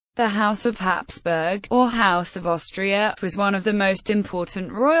The House of Habsburg, or House of Austria, was one of the most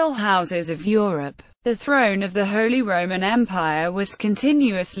important royal houses of Europe. The throne of the Holy Roman Empire was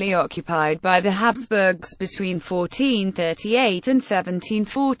continuously occupied by the Habsburgs between 1438 and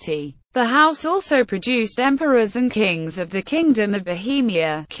 1740. The house also produced emperors and kings of the Kingdom of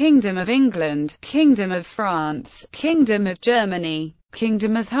Bohemia, Kingdom of England, Kingdom of France, Kingdom of Germany,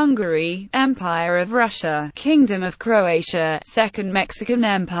 Kingdom of Hungary, Empire of Russia, Kingdom of Croatia, Second Mexican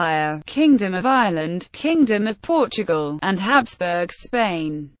Empire, Kingdom of Ireland, Kingdom of Portugal, and Habsburg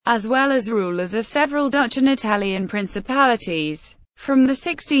Spain, as well as rulers of several Dutch and Italian principalities. From the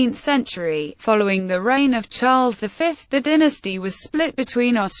 16th century, following the reign of Charles V, the dynasty was split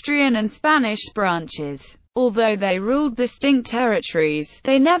between Austrian and Spanish branches. Although they ruled distinct territories,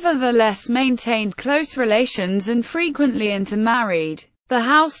 they nevertheless maintained close relations and frequently intermarried. The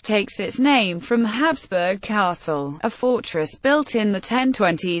house takes its name from Habsburg Castle, a fortress built in the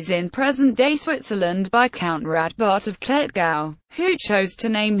 1020s in present-day Switzerland by Count Radbot of Klettgau, who chose to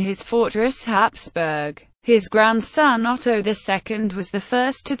name his fortress Habsburg. His grandson Otto II was the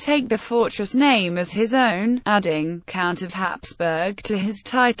first to take the fortress name as his own, adding Count of Habsburg to his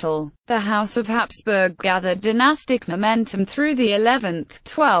title. The House of Habsburg gathered dynastic momentum through the 11th,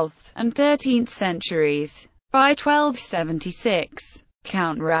 12th, and 13th centuries. By 1276,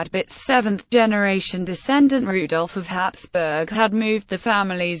 Count Radbot's seventh-generation descendant Rudolf of Habsburg had moved the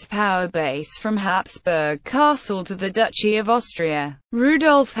family's power base from Habsburg Castle to the Duchy of Austria.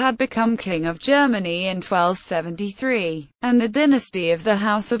 Rudolf had become King of Germany in 1273, and the dynasty of the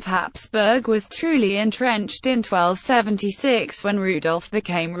House of Habsburg was truly entrenched in 1276 when Rudolf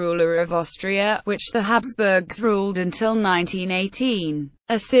became ruler of Austria, which the Habsburgs ruled until 1918.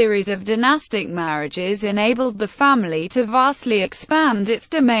 A series of dynastic marriages enabled the family to vastly expand its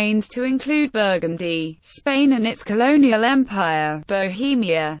domains to include Burgundy, Spain and its colonial empire,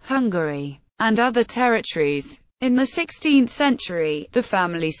 Bohemia, Hungary, and other territories. In the 16th century, the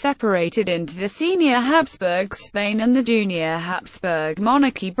family separated into the Senior Habsburg Spain and the Junior Habsburg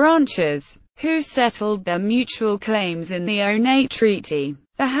monarchy branches, who settled their mutual claims in the Onate Treaty.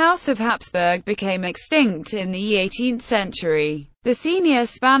 The House of Habsburg became extinct in the 18th century. The senior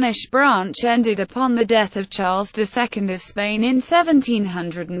Spanish branch ended upon the death of Charles II of Spain in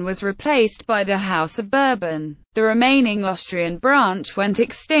 1700 and was replaced by the House of Bourbon. The remaining Austrian branch went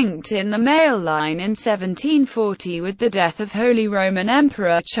extinct in the male line in 1740 with the death of Holy Roman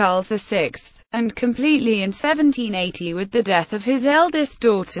Emperor Charles VI, and completely in 1780 with the death of his eldest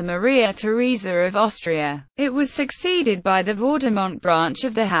daughter Maria Theresa of Austria. It was succeeded by the Vaudemont branch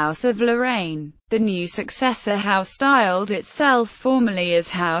of the House of Lorraine. The new successor house styled itself formally as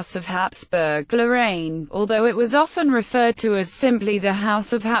House of Habsburg-Lorraine, although it was often referred to as simply the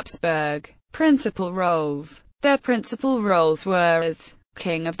House of Habsburg. Principal roles. Their principal roles were as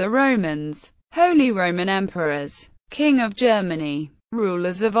King of the Romans, Holy Roman Emperors, King of Germany,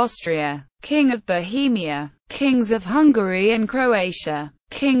 rulers of Austria, King of Bohemia, Kings of Hungary and Croatia,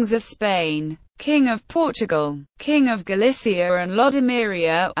 Kings of Spain, King of Portugal, King of Galicia and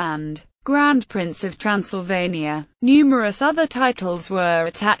Lodomeria, and Grand Prince of Transylvania. Numerous other titles were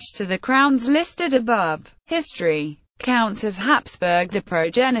attached to the crowns listed above. History. Counts of Habsburg. The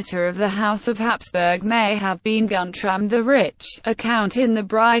progenitor of the House of Habsburg may have been Guntram the Rich, a count in the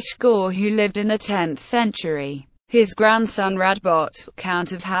Breisgau who lived in the 10th century. His grandson Radbot,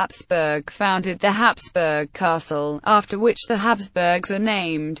 Count of Habsburg, founded the Habsburg Castle, after which the Habsburgs are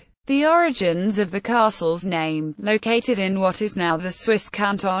named. The origins of the castle's name, located in what is now the Swiss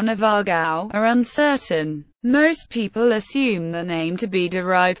canton of Aargau, are uncertain. Most people assume the name to be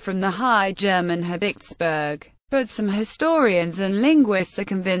derived from the High German Habichtsburg, but some historians and linguists are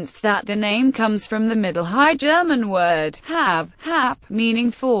convinced that the name comes from the Middle High German word hab,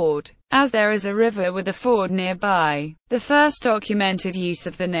 meaning ford, as there is a river with a ford nearby. The first documented use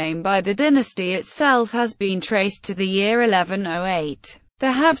of the name by the dynasty itself has been traced to the year 1108.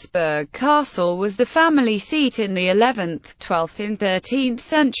 The Habsburg Castle was the family seat in the 11th, 12th and 13th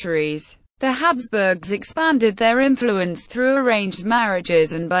centuries. The Habsburgs expanded their influence through arranged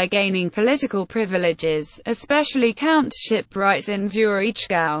marriages and by gaining political privileges, especially countship rights in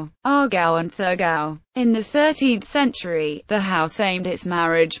Zurichgau, Aargau and Thurgau. In the 13th century, the house aimed its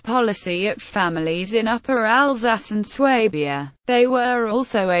marriage policy at families in Upper Alsace and Swabia. They were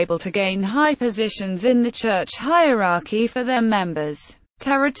also able to gain high positions in the church hierarchy for their members.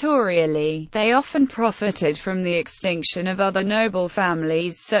 Territorially, they often profited from the extinction of other noble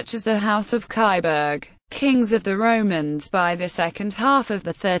families such as the House of Kyburg, kings of the Romans by the second half of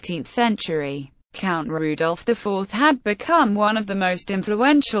the 13th century. Count Rudolf IV had become one of the most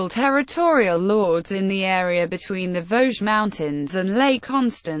influential territorial lords in the area between the Vosges Mountains and Lake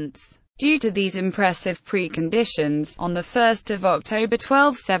Constance. Due to these impressive preconditions, on 1 October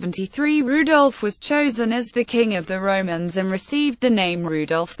 1273 Rudolf was chosen as the King of the Romans and received the name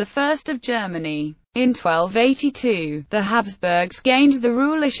Rudolf I of Germany. In 1282, the Habsburgs gained the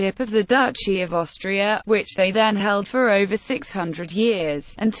rulership of the Duchy of Austria, which they then held for over 600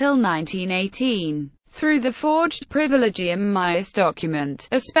 years, until 1918. Through the forged Privilegium Maius document,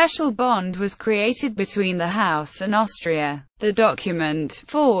 a special bond was created between the house and Austria. The document,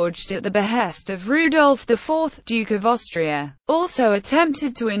 forged at the behest of Rudolf IV, Duke of Austria, also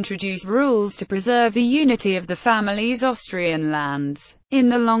attempted to introduce rules to preserve the unity of the family's Austrian lands. In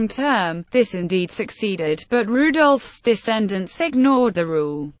the long term, this indeed succeeded, but Rudolf's descendants ignored the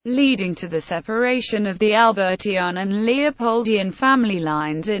rule, leading to the separation of the Albertian and Leopoldian family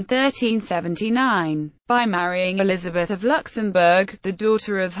lines in 1379. By marrying Elizabeth of Luxembourg, the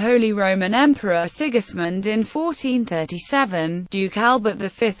daughter of Holy Roman Emperor Sigismund in 1437, Duke Albert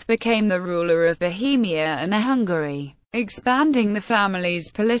V became the ruler of Bohemia and Hungary, expanding the family's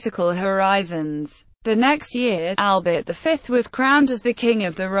political horizons. The next year, Albert V was crowned as the King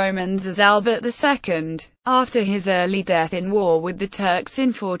of the Romans as Albert II. After his early death in war with the Turks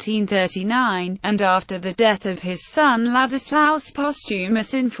in 1439, and after the death of his son Ladislaus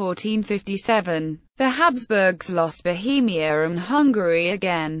Posthumus in 1457, the Habsburgs lost Bohemia and Hungary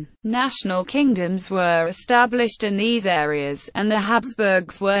again. National kingdoms were established in these areas, and the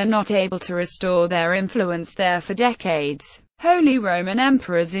Habsburgs were not able to restore their influence there for decades. Holy Roman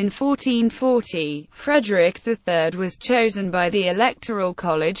Emperors in 1440, Frederick III was chosen by the Electoral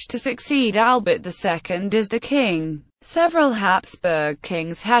College to succeed Albert II as the king. Several Habsburg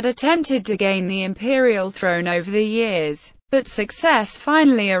kings had attempted to gain the imperial throne over the years, but success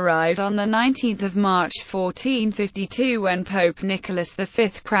finally arrived on 19 March 1452 when Pope Nicholas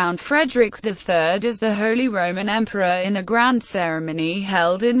V crowned Frederick III as the Holy Roman Emperor in a grand ceremony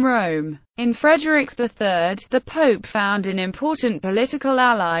held in Rome. In Frederick III, the Pope found an important political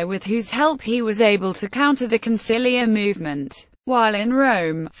ally with whose help he was able to counter the conciliar movement. While in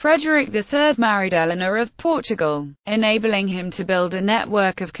Rome, Frederick III married Eleanor of Portugal, enabling him to build a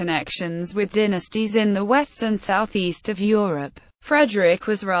network of connections with dynasties in the west and southeast of Europe. Frederick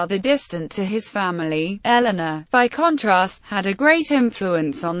was rather distant to his family. Eleanor, by contrast, had a great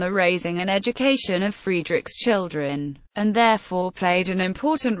influence on the raising and education of Friedrich's children, and therefore played an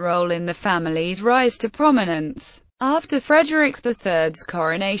important role in the family's rise to prominence. After Frederick III's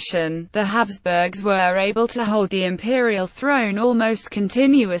coronation, the Habsburgs were able to hold the imperial throne almost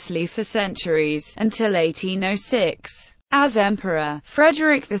continuously for centuries, until 1806. As emperor,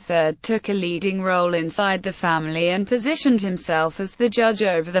 Frederick III took a leading role inside the family and positioned himself as the judge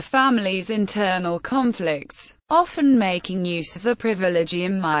over the family's internal conflicts, often making use of the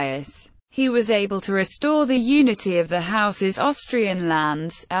Privilegium Maius. He was able to restore the unity of the house's Austrian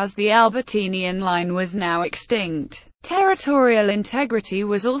lands, as the Albertinian line was now extinct. Territorial integrity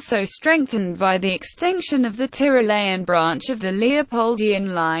was also strengthened by the extinction of the Tyrolean branch of the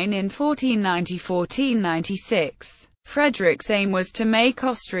Leopoldian line in 1490–1496. Frederick's aim was to make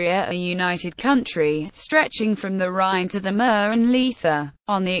Austria a united country, stretching from the Rhine to the Mur and Leitha.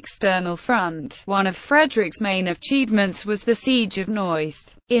 On the external front, one of Frederick's main achievements was the Siege of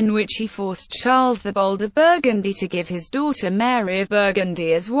Neuss, in which he forced Charles the Bold of Burgundy to give his daughter Mary of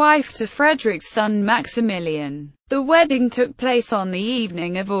Burgundy as wife to Frederick's son Maximilian. The wedding took place on the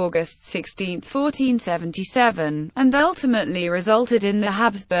evening of August 16, 1477, and ultimately resulted in the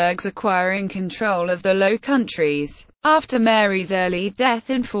Habsburgs acquiring control of the Low Countries. After Mary's early death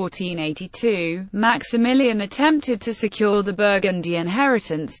in 1482, Maximilian attempted to secure the Burgundy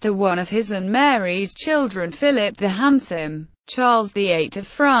inheritance to one of his and Mary's children, Philip the Handsome. Charles VIII of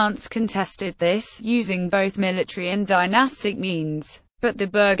France contested this, using both military and dynastic means, but the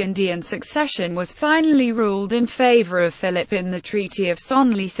Burgundian succession was finally ruled in favor of Philip in the Treaty of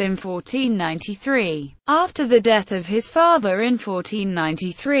Senlis in 1493. After the death of his father in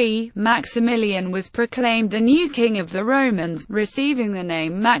 1493, Maximilian was proclaimed the new king of the Romans, receiving the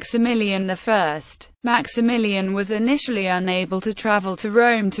name Maximilian I. Maximilian was initially unable to travel to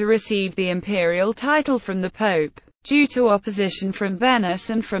Rome to receive the imperial title from the Pope, due to opposition from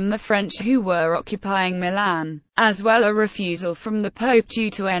Venice and from the French who were occupying Milan, as well as a refusal from the Pope due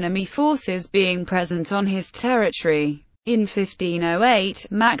to enemy forces being present on his territory. In 1508,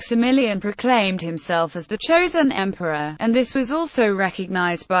 Maximilian proclaimed himself as the chosen emperor, and this was also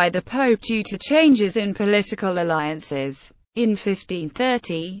recognized by the Pope due to changes in political alliances. In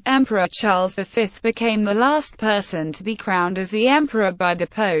 1530, Emperor Charles V became the last person to be crowned as the emperor by the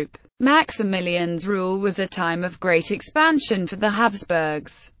Pope. Maximilian's rule was a time of great expansion for the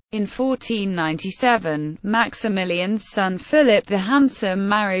Habsburgs. In 1497, Maximilian's son Philip the Handsome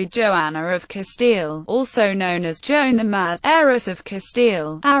married Joanna of Castile, also known as Joan Amat, heiress of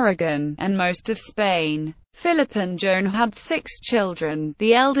Castile, Aragon, and most of Spain. Philip and Joan had 6 children,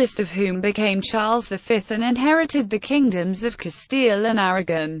 the eldest of whom became Charles V and inherited the kingdoms of Castile and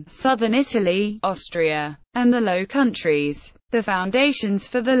Aragon, southern Italy, Austria, and the Low Countries. The foundations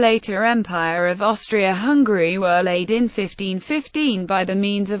for the later Empire of Austria-Hungary were laid in 1515 by the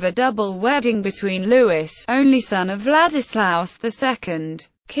means of a double wedding between Louis, only son of Vladislaus II,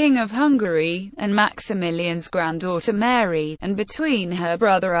 King of Hungary, and Maximilian's granddaughter Mary, and between her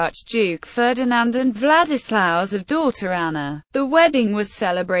brother Archduke Ferdinand and Vladislaus' daughter Anna. The wedding was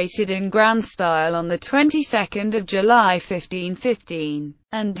celebrated in grand style on the 22nd of July 1515.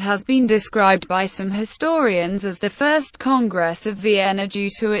 And has been described by some historians as the First Congress of Vienna due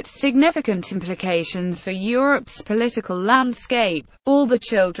to its significant implications for Europe's political landscape. All the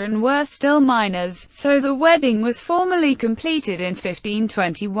children were still minors, so the wedding was formally completed in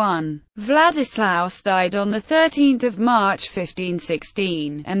 1521. Vladislaus died on the 13th of March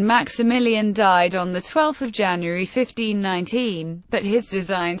 1516, and Maximilian died on the 12th of January 1519, but his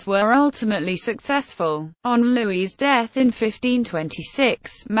designs were ultimately successful. On Louis's death in 1526,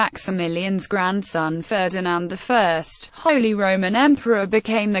 Maximilian's grandson Ferdinand I, Holy Roman Emperor,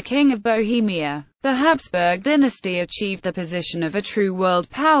 became the King of Bohemia. The Habsburg dynasty achieved the position of a true world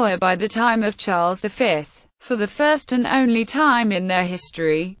power by the time of Charles V. For the first and only time in their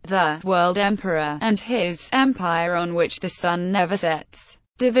history, the world emperor and his empire on which the sun never sets.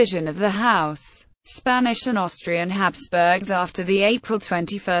 Division of the House. Spanish and Austrian Habsburgs. After the April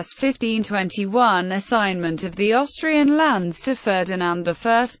 21, 1521 assignment of the Austrian lands to Ferdinand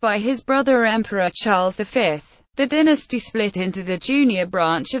I by his brother Emperor Charles V, the dynasty split into the junior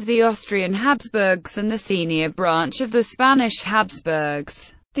branch of the Austrian Habsburgs and the senior branch of the Spanish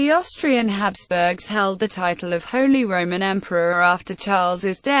Habsburgs. The Austrian Habsburgs held the title of Holy Roman Emperor after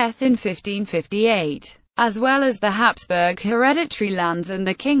Charles's death in 1558, as well as the Habsburg hereditary lands and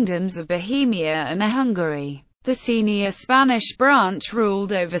the kingdoms of Bohemia and Hungary. The senior Spanish branch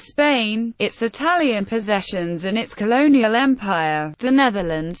ruled over Spain, its Italian possessions and its colonial empire, the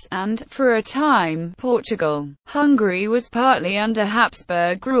Netherlands, and, for a time, Portugal. Hungary was partly under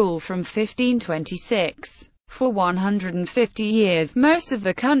Habsburg rule from 1526. For 150 years, most of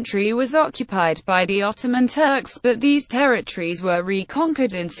the country was occupied by the Ottoman Turks, but these territories were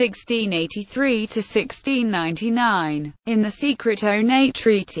reconquered in 1683 to 1699. In the secret Onate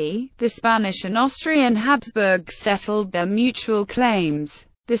Treaty, the Spanish and Austrian Habsburgs settled their mutual claims.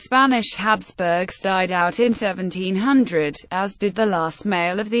 The Spanish Habsburgs died out in 1700, as did the last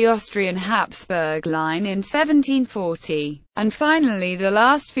male of the Austrian Habsburg line in 1740, and finally the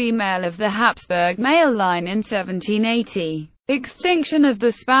last female of the Habsburg male line in 1780. Extinction of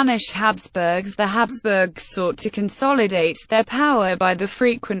the Spanish Habsburgs. The Habsburgs sought to consolidate their power by the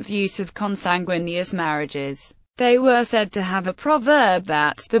frequent use of consanguineous marriages. They were said to have a proverb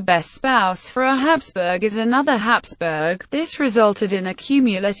that, the best spouse for a Habsburg is another Habsburg. This resulted in a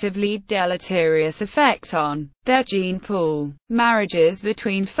cumulatively deleterious effect on their gene pool. Marriages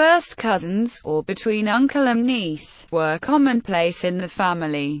between first cousins, or between uncle and niece, were commonplace in the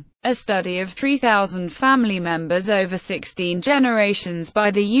family. A study of 3,000 family members over 16 generations by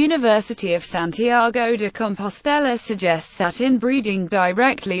the University of Santiago de Compostela suggests that inbreeding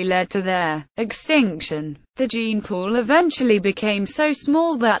directly led to their extinction. The gene pool eventually became so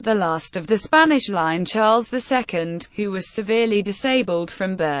small that the last of the Spanish line, Charles II, who was severely disabled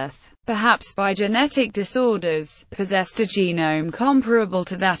from birth, perhaps by genetic disorders, possessed a genome comparable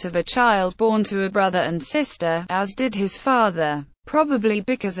to that of a child born to a brother and sister, as did his father, probably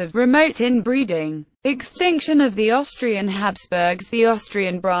because of remote inbreeding. Extinction of the Austrian Habsburgs. The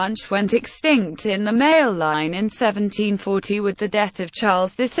Austrian branch went extinct in the male line in 1740 with the death of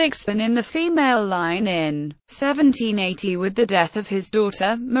Charles VI, and in the female line in 1780 with the death of his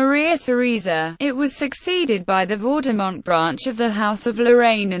daughter, Maria Theresa. It was succeeded by the Vaudemont branch of the House of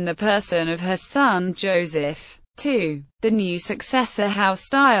Lorraine in the person of her son, Joseph II. The new successor house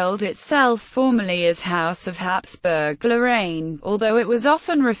styled itself formally as House of Habsburg-Lorraine, although it was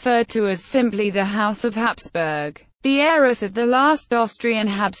often referred to as simply the House of Habsburg. The heiress of the last Austrian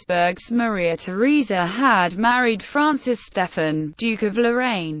Habsburgs, Maria Theresa, had married Francis Stephen, Duke of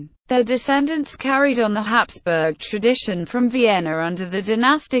Lorraine. Their descendants carried on the Habsburg tradition from Vienna under the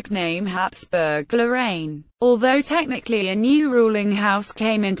dynastic name Habsburg-Lorraine. Although technically a new ruling house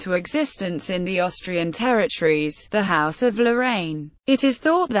came into existence in the Austrian territories, the House of Lorraine, it is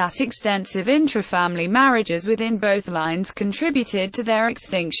thought that extensive intra-family marriages within both lines contributed to their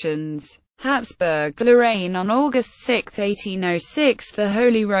extinctions. Habsburg-Lorraine. On August 6, 1806, the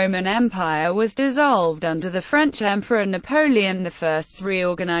Holy Roman Empire was dissolved under the French Emperor Napoleon I's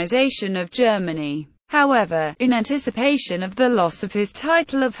reorganization of Germany. However, in anticipation of the loss of his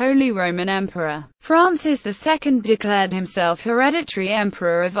title of Holy Roman Emperor, Francis II declared himself hereditary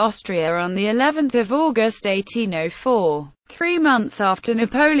Emperor of Austria on the 11th of August 1804. 3 months after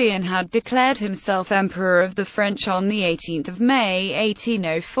Napoleon had declared himself Emperor of the French on the 18th of May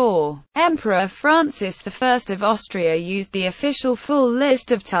 1804, Emperor Francis I of Austria used the official full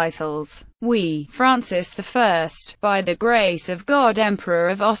list of titles. We, Francis I, by the grace of God, Emperor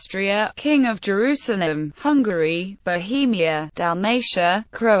of Austria, King of Jerusalem, Hungary, Bohemia, Dalmatia,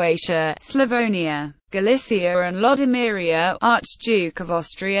 Croatia, Slavonia, Galicia and Lodomeria, Archduke of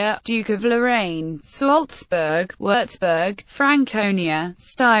Austria, Duke of Lorraine, Salzburg, Würzburg, Franconia,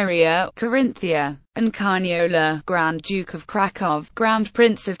 Styria, Carinthia, and Carniola, Grand Duke of Krakow, Grand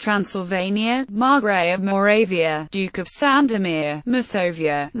Prince of Transylvania, Margrave of Moravia, Duke of Sandomir,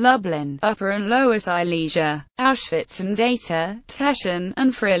 Masovia, Lublin, Upper and Lower Silesia, Auschwitz and Zeta, Teschen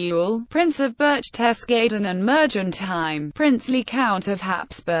and Friuli, Prince of Berchtesgaden and Mergentheim, Princely Count of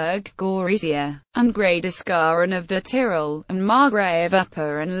Habsburg, Gorizia, and Gradiscaran of the Tyrol, and Margrave of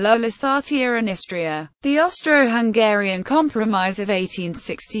Upper and Lower Lusatia and Istria. The Austro-Hungarian Compromise of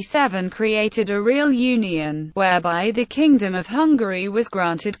 1867 created a real union, whereby the Kingdom of Hungary was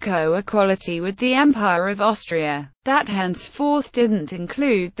granted co-equality with the Empire of Austria. That henceforth didn't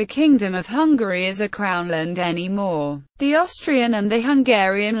include the Kingdom of Hungary as a crownland anymore. The Austrian and the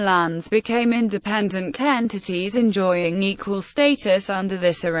Hungarian lands became independent entities enjoying equal status under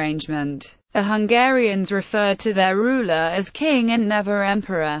this arrangement. The Hungarians referred to their ruler as king and never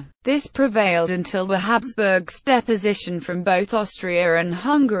emperor. This prevailed until the Habsburgs' deposition from both Austria and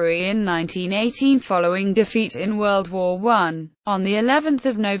Hungary in 1918 following defeat in World War I. On the 11th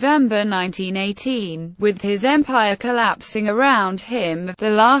of November 1918, with his empire collapsing around him, the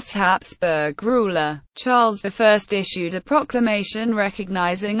last Habsburg ruler, Charles I, issued a proclamation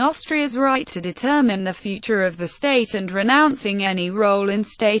recognizing Austria's right to determine the future of the state and renouncing any role in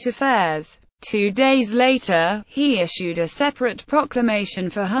state affairs. 2 days later, he issued a separate proclamation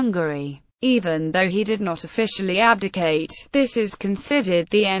for Hungary. Even though he did not officially abdicate, this is considered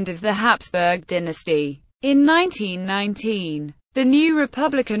the end of the Habsburg dynasty. In 1919, the new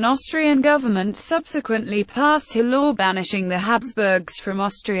Republican Austrian government subsequently passed a law banishing the Habsburgs from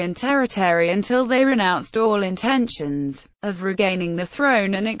Austrian territory until they renounced all intentions of regaining the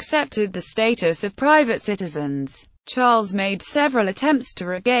throne and accepted the status of private citizens. Charles made several attempts to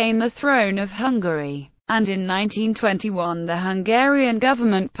regain the throne of Hungary, and in 1921 the Hungarian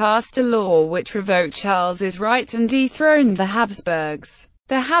government passed a law which revoked Charles's right and dethroned the Habsburgs.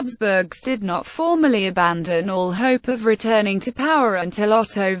 The Habsburgs did not formally abandon all hope of returning to power until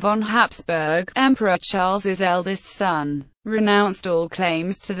Otto von Habsburg, Emperor Charles's eldest son, renounced all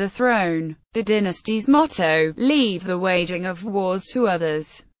claims to the throne. The dynasty's motto, "Leave the waging of wars to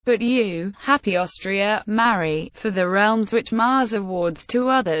others, but you, happy Austria, marry, for the realms which Mars awards to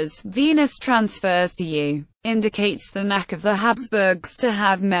others, Venus transfers to you," indicates the knack of the Habsburgs to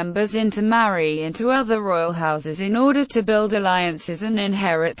have members intermarry into other royal houses in order to build alliances and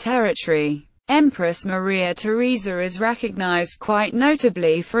inherit territory. Empress Maria Theresa is recognized quite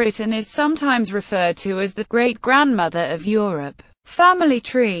notably for it and is sometimes referred to as the great-grandmother of Europe. Family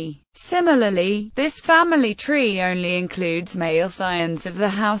tree. Similarly, this family tree only includes male scions of the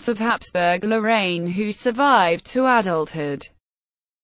House of Habsburg-Lorraine who survived to adulthood.